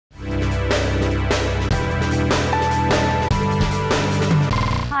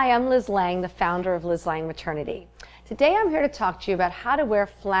Hi, I'm Liz Lange, the founder of Liz Lange Maternity. Today I'm here to talk to you about how to wear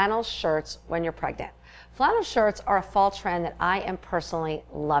flannel shirts when you're pregnant. Flannel shirts are a fall trend that I am personally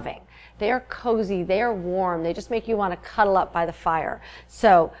loving. They are cozy, they are warm, they just make you want to cuddle up by the fire.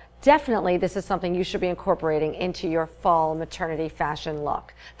 So definitely this is something you should be incorporating into your fall maternity fashion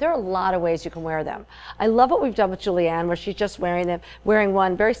look. There are a lot of ways you can wear them. I love what we've done with Julianne, where she's just wearing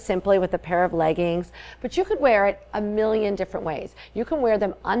one very simply with a pair of leggings, but you could wear it a million different ways. You can wear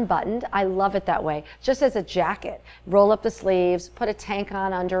them unbuttoned. I love it that way, just as a jacket. Roll up the sleeves, put a tank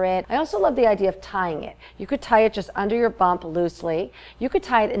on under it. I also love the idea of tying it. You could tie it just under your bump loosely. You could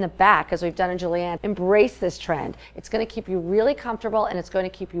tie it in the back, as we've done in Julianne. Embrace this trend. It's going to keep you really comfortable, and it's going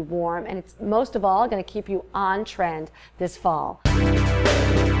to keep you warm, and it's most of all going to keep you on trend this fall.